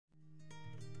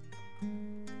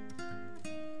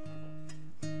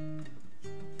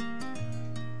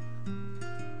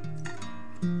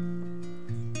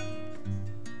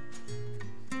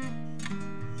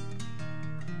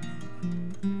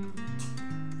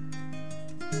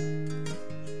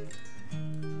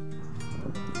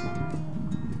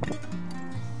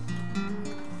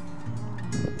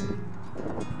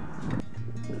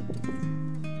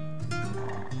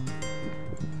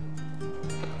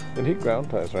And he ground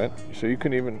ties, right? So you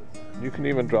can even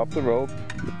drop the rope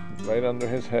right under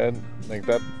his head like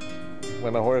that.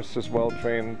 When a horse is well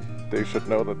trained, they should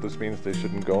know that this means they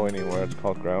shouldn't go anywhere. It's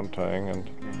called ground tying, and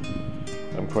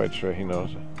I'm quite sure he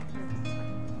knows it.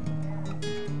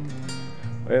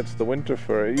 It's the winter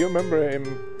fur. You remember him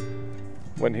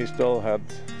when he still had,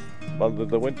 well,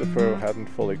 the winter fur hadn't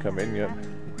fully come in yet.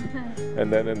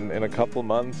 And then in a couple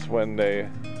months when they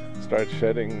start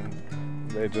shedding,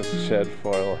 they just shed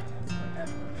for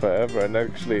forever. And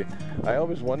actually, I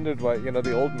always wondered why, you know,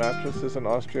 the old mattresses in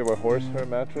Austria were horsehair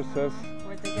mattresses.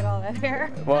 Where'd they get all that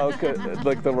hair? Well,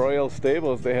 like the royal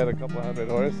stables, they had a couple hundred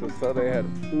horses, so they had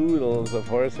oodles of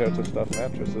horsehair to stuff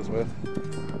mattresses with.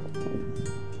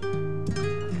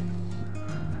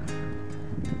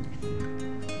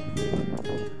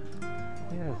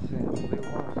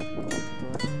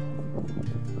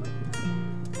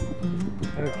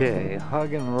 Okay,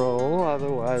 hug and roll,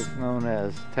 otherwise known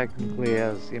as, technically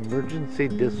as emergency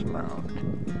dismount.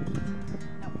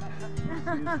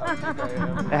 That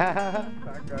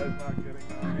guy's not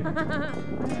getting on.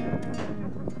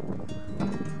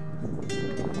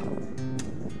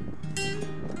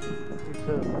 He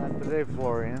says not today,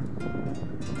 Florian.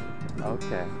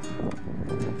 Okay.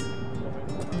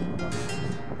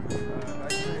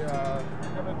 Actually,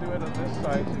 I'm gonna do it on this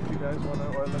side if you guys wanna,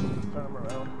 or let's just turn them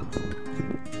around.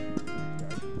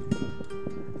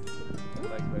 I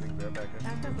like letting bareback in.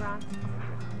 That's a bronze.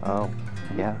 Oh,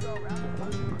 yeah.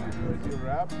 What you do is you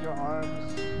wrap your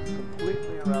arms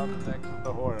completely around the neck of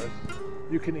the horse.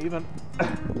 You can even,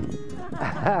 that's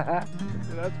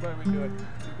why we do it.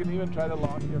 You can even try to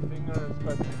lock your fingers,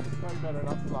 but it's probably better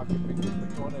not to lock your fingers,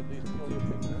 but you want to at least feel your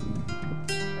fingers.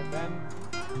 And then,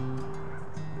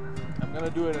 I'm going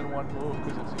to do it in one move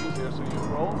because it's easier. So you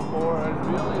roll forward,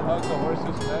 really hug the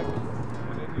horse's neck,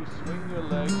 and then you swing your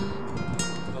legs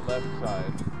to the left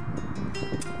side.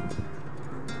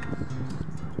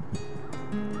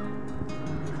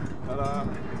 Ta-da!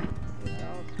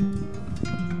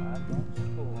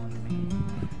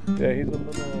 Yeah, he's a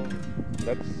little,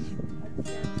 that's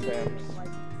Sam's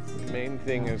main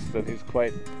thing, is that he's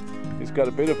got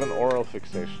a bit of an oral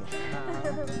fixation.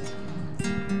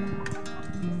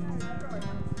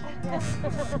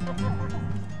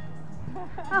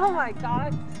 Oh my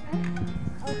God.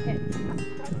 Okay.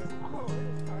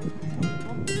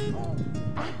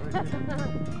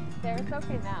 There, it's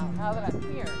okay now. Now that I'm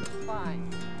here, it's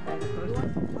fine. You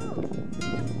want some food?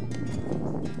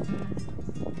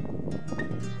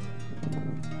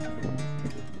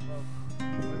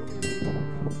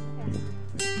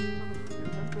 Your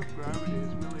center of gravity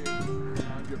is really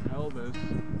on your pelvis.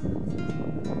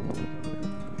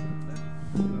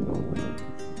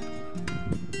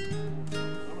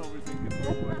 Don't overthink it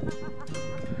too much.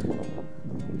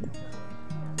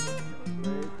 And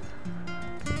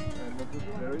then just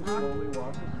very slowly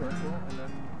walk a circle, and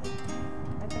then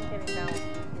I think getting down with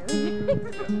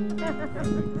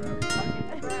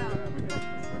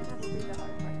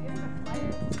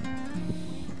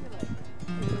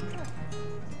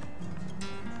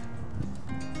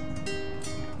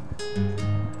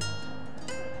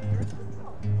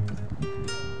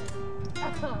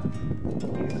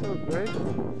He's so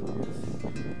graceful.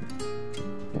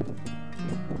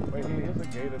 wait, he is a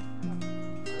gated.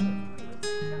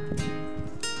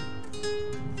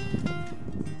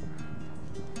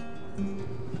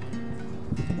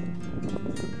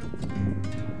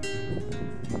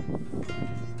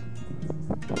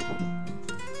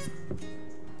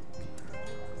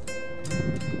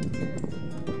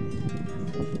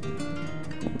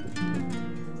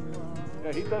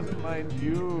 Yeah, he doesn't mind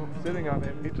you sitting on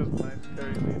him, he just minds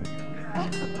Carrie leading him.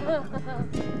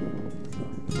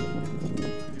 You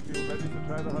feel ready to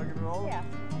try the hug and roll? Yeah.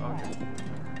 Okay.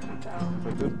 So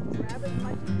just grab as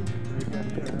much as you get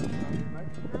your hands on your neck.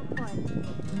 can.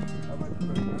 How much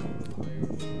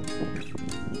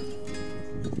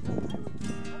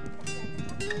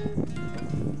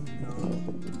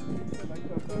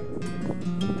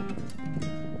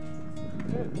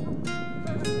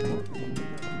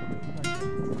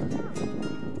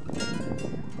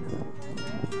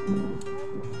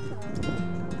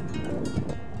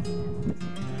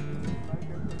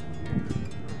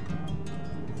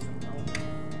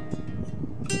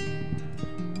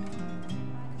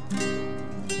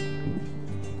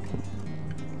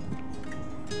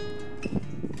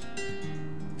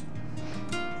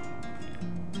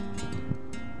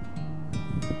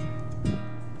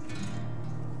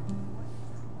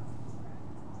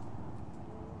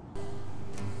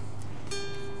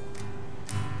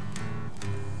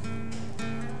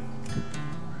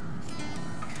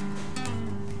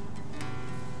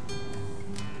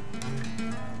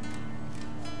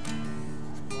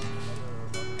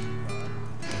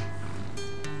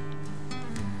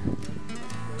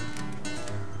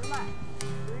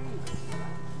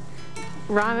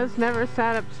Ron has never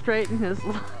sat up straight in his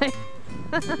life.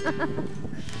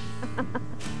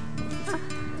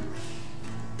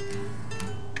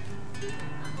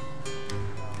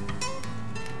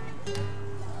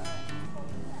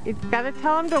 You've got to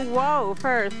tell him to whoa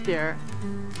first, dear.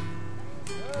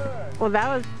 Well,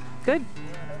 that was good.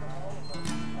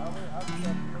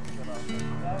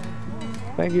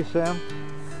 Thank you, Sam.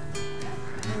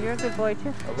 You're a good boy,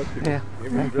 too. Oh, look, Yeah. he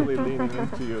was really leaning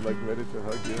into you, like ready to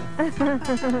hug you.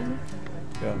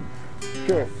 Yeah.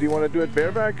 Sure. Do you want to do it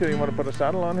bareback, or do you want to put a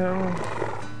saddle on him?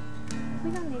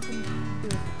 We don't need to do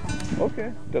it.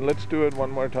 Okay. Then let's do it one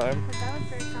more time. But that was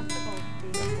very comfortable to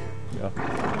be up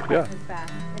Yeah. there. Yeah. His back.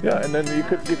 Yeah, and then you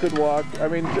could walk. I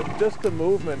mean, just the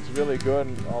movement's really good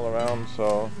all around.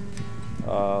 So,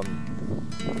 yeah,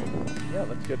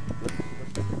 let's get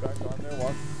you back on there.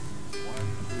 Walk. 1,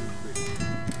 2, 3.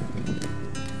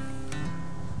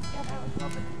 Yeah, that was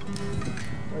lovely.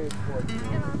 Wait for it. And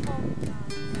I'll hold,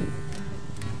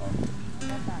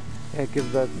 that back. Yeah, give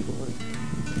that forward.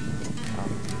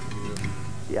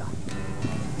 Yeah.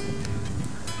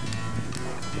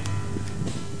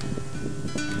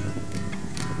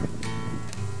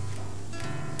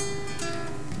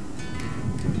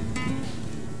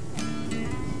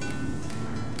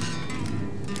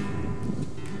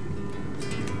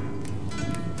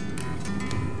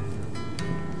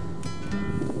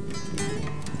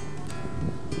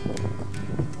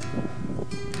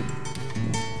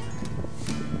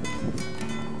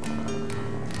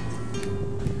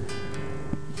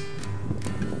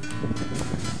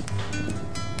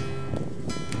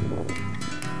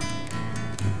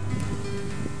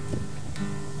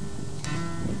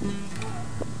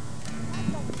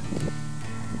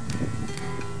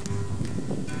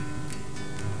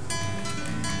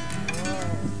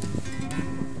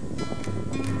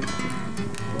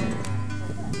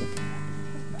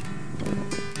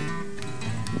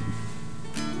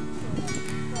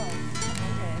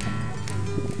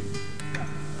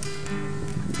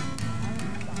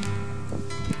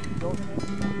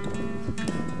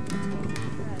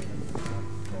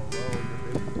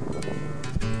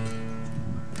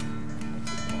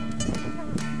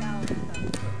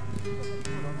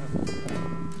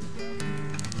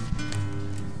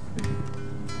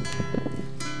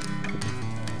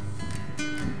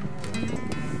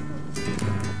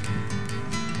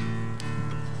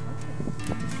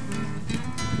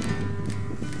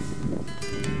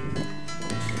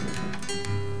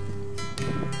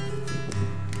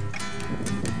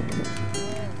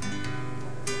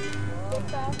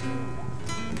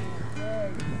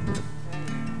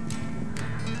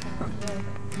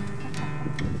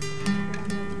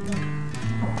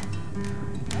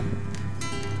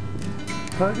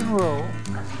 Hug and roll.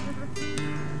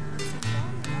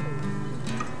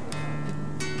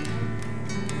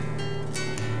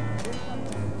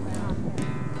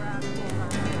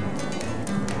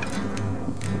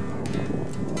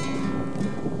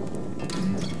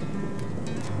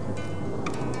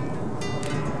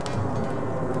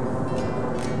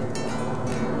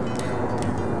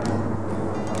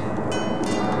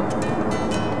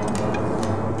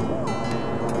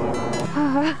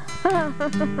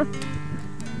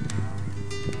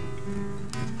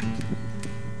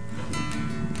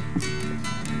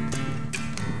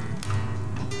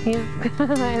 He's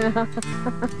good, I know.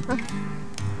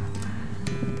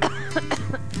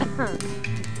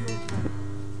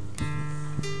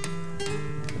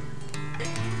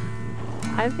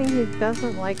 I think he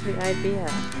doesn't like the idea.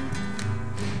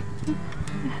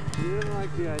 You don't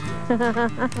like the idea?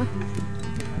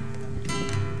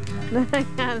 No,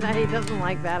 he doesn't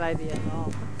like that idea at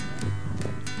all.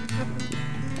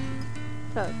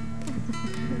 So.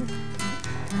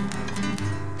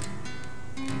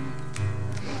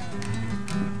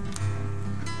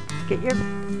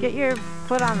 Get your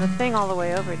foot on the thing all the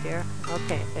way over, dear.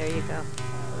 Okay, there you go.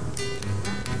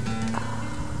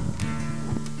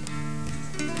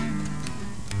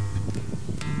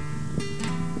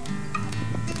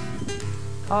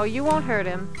 Oh, you won't hurt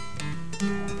him.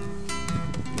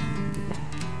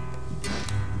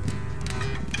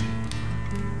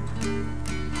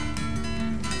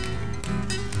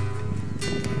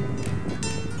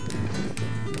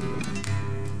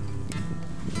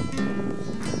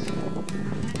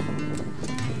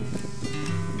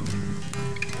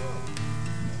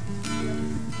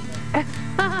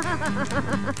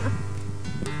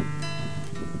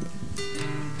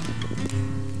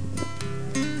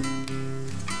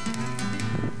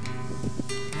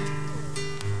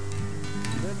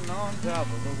 Sitting on top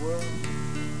of the world.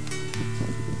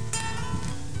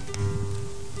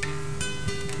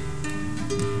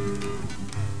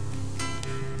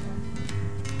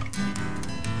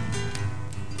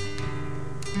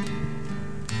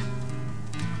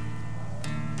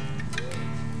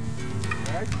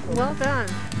 Well done.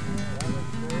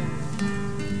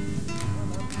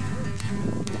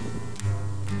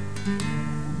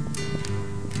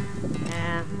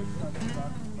 Yeah.